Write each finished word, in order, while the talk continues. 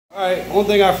Alright, one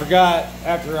thing I forgot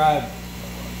after I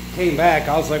came back,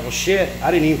 I was like, well shit, I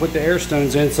didn't even put the air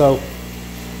stones in, so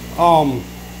I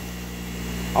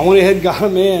went ahead and got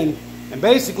them in. And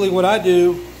basically what I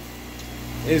do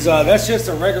is that's just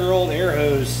a regular old air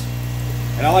hose,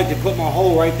 and I like to put my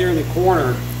hole right there in the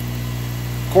corner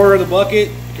of the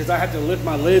bucket, because I have to lift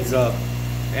my lids up.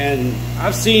 And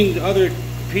I've seen other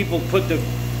people put the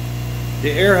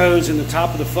air hose in the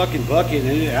top of the fucking bucket,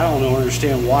 and I don't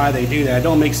understand why they do that. It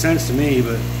don't make sense to me,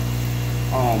 but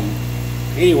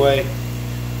anyway,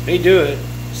 they do it.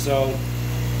 So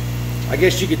I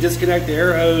guess you could disconnect the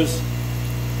air hose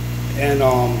and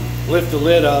lift the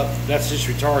lid up. That's just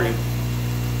retarded.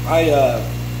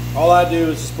 All I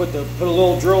do is just put a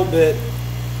little drill bit,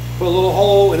 put a little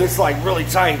hole, and it's like really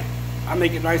tight. I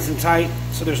make it nice and tight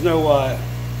so there's no light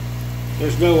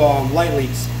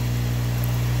leaks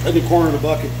in the corner of the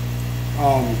bucket.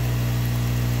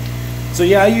 So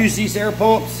yeah, I use these air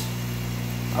pumps.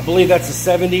 I believe that's a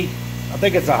 70. I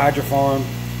think it's a Hydrofarm,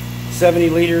 70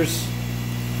 liters.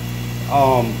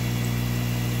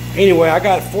 Anyway, I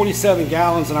got 47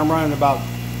 gallons and I'm running about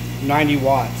 90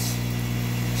 watts.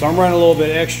 So I'm running a little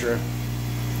bit extra.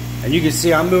 And you can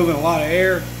see I'm moving a lot of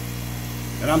air,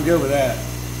 and I'm good with that.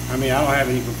 I mean, I don't have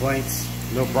any complaints,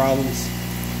 no problems.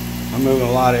 I'm moving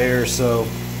a lot of air, so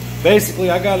basically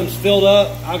I got them filled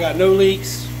up. I got no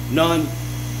leaks, none.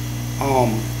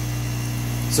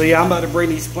 So yeah, I'm about to bring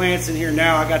these plants in here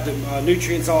now. I got the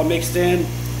nutrients all mixed in.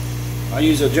 I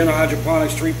use a General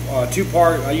Hydroponics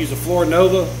two-part. I use a Flora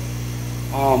Nova.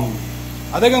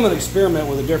 I think I'm gonna experiment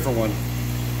with a different one.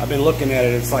 I've been looking at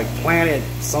it. It's like Planet,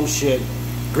 some shit,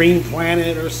 Green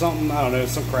Planet or something. I don't know,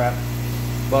 some crap.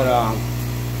 But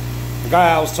the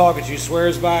guy I was talking to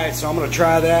swears by it, so I'm gonna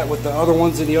try that with the other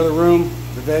ones in the other room,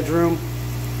 the veg room.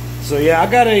 So yeah, I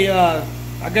got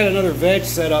another veg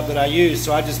setup that I use.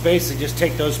 So I just basically just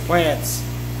take those plants.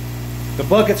 The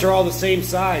buckets are all the same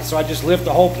size, so I just lift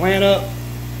the whole plant up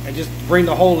and just bring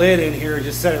the whole lid in here and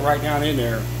just set it right down in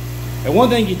there. And one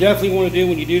thing you definitely want to do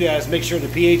when you do that is make sure the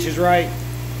pH is right.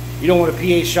 You don't want to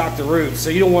pH shock the roots. So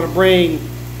you don't want to bring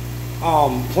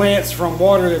plants from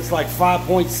water that's like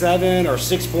 5.7 or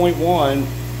 6.1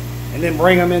 and then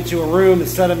bring them into a room and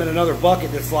set them in another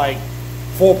bucket that's like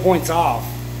 4 points off.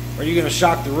 Or you're going to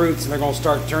shock the roots and they're going to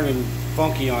start turning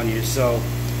funky on you. So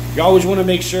you always want to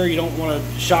make sure you don't want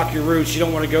to shock your roots. You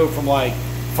don't want to go from like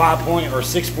 5 or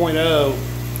 6.0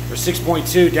 or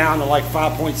 6.2 down to like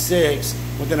 5.6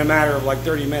 within a matter of like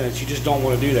 30 minutes. You just don't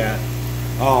want to do that.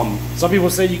 Some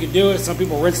people say you can do it. Some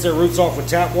people rinse their roots off with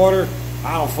tap water.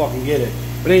 I don't fucking get it.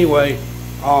 But anyway,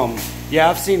 yeah,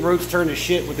 I've seen roots turn to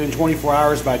shit within 24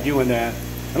 hours by doing that.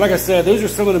 And like I said, those are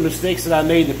some of the mistakes that I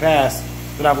made in the past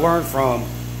that I've learned from.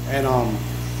 And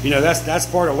you know, that's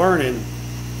part of learning,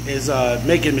 is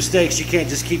making mistakes. You can't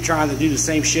just keep trying to do the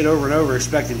same shit over and over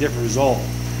expecting a different result.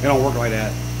 It don't work like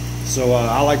that. So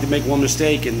I like to make one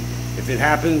mistake, and if it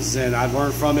happens, then I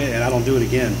learn from it and I don't do it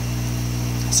again.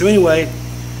 So anyway,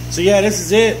 so yeah, this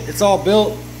is it. It's all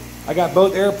built. I got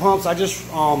both air pumps. I just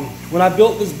when I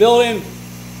built this building,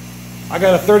 I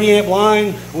got a 30 amp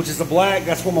line, which is the black.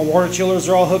 That's where my water chillers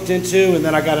are all hooked into, and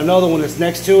then I got another one that's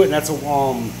next to it, and that's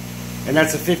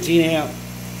a 15 amp,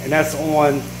 and that's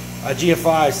on a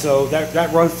GFI. So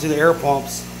that runs to the air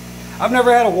pumps. I've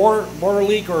never had a water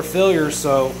leak or a failure,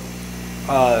 so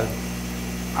I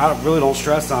really don't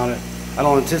stress on it. I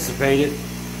don't anticipate it.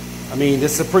 I mean,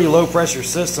 this is a pretty low pressure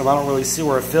system. I don't really see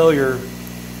where a failure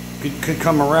could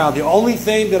come around. The only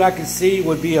thing that I could see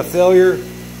would be a failure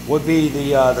would be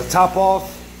the top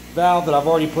off valve that I've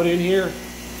already put in here.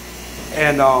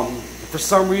 And for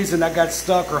some reason that got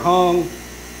stuck or hung,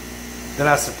 then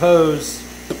I suppose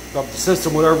the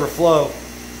system would overflow.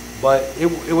 But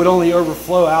it would only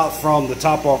overflow out from the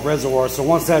top off reservoir. So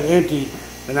once that emptied,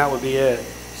 then that would be it.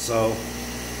 So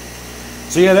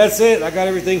yeah, that's it. I got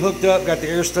everything hooked up, got the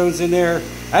air stones in there.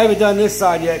 I haven't done this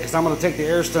side yet because I'm going to take the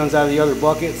air stones out of the other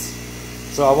buckets.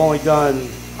 So I'm going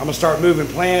to start moving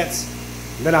plants,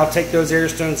 and then I'll take those air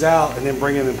stones out and then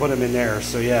bring them and put them in there.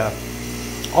 So yeah.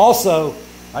 Also,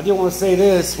 I did want to say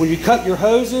this. When you cut your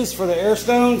hoses for the air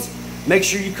stones, make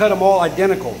sure you cut them all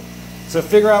identical. So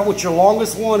figure out what your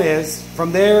longest one is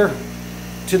from there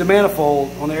to the manifold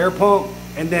on the air pump,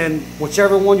 and then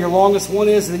whichever one your longest one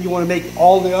is, and then you want to make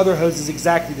all the other hoses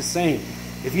exactly the same.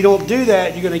 If you don't do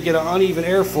that, you're going to get an uneven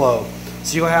airflow.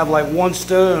 So you'll have like one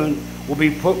stone will be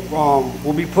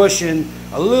pushing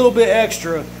a little bit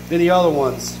extra than the other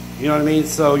ones. You know what I mean?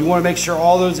 So you want to make sure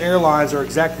all those air lines are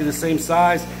exactly the same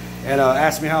size. And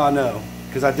ask me how I know,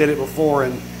 because I did it before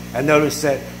and I noticed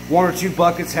that one or two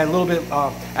buckets had a little bit.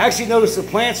 I actually noticed the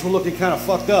plants were looking kind of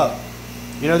fucked up.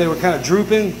 You know, they were kind of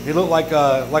drooping. They looked like an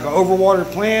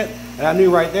overwatered plant, and I knew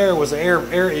right there was an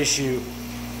air issue.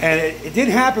 And it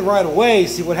didn't happen right away.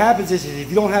 See, what happens is if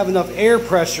you don't have enough air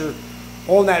pressure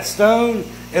on that stone,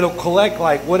 it'll collect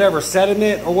like whatever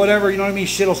sediment or whatever, you know what I mean?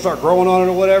 Shit will start growing on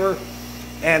it or whatever.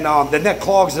 And then that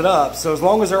clogs it up. So as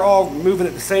long as they're all moving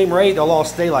at the same rate, they'll all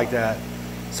stay like that.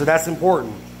 So that's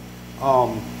important.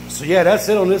 So yeah, that's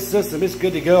it on this system. It's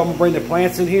good to go. I'm gonna bring the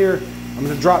plants in here. I'm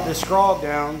gonna drop this scrog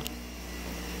down.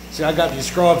 See, I got these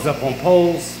scrogs up on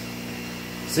poles.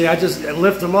 See, I just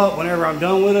lift them up whenever I'm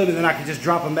done with them, and then I can just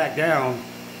drop them back down.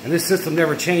 And this system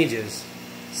never changes.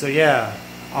 So yeah,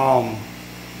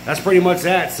 that's pretty much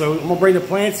that. So I'm gonna bring the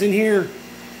plants in here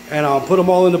and I'll put them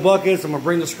all in the buckets. I'm gonna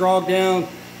bring the scrog down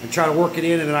and try to work it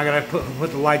in, and then I gotta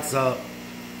put the lights up.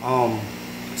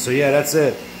 So yeah, that's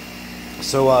it.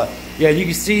 So yeah, you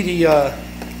can see the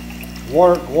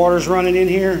water's running in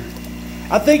here.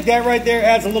 I think that right there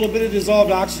adds a little bit of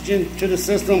dissolved oxygen to the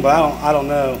system, but I don't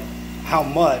know how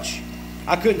much.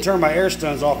 I couldn't turn my air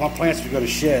stones off. My plants would go to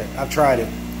shit. I've tried it.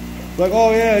 Like,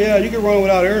 oh yeah, you can run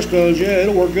without air stones. Yeah,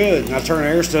 it'll work good. And I turned the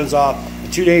air stones off,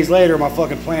 and 2 days later, my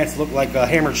fucking plants looked like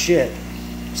hammered shit.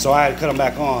 So I had to cut them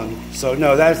back on. So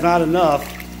no, that's not enough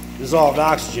dissolved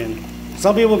oxygen.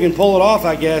 Some people can pull it off,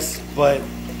 I guess, but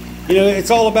you know, it's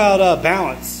all about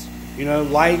balance. You know,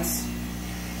 lights.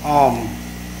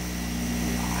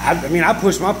 I mean, I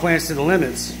push my plants to the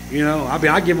limits. You know, I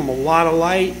mean, I give them a lot of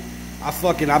light. I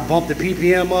bump the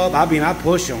ppm up. I mean, I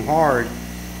push them hard.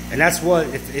 And that's what,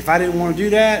 if I didn't want to do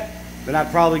that, then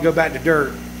I'd probably go back to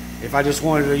dirt. If I just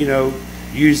wanted to, you know,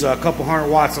 use a couple 100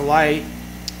 watts of light.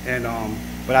 And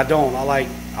but I don't. I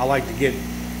like to get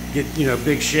you know,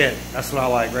 big shit. That's what I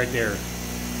like right there.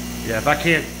 Yeah, if I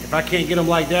can't get them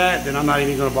like that, then I'm not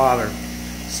even gonna bother.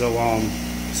 So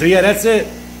so yeah, that's it.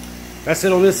 That's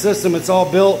it on this system. It's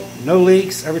all built, no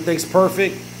leaks, everything's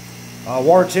perfect.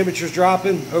 Water temperature's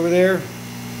dropping over there.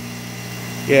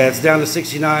 Yeah, it's down to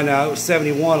 69 now. It was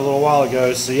 71 a little while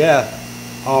ago. So yeah,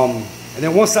 and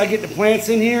then once I get the plants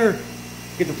in here,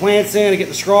 get the plants in and get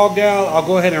the scrog down, I'll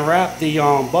go ahead and wrap the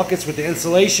buckets with the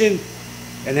insulation,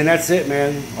 and then that's it,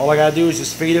 man. All I gotta do is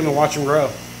just feed them and watch them grow.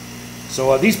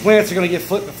 So these plants are gonna get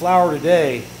flipped to flower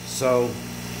today. So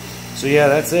yeah,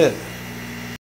 that's it.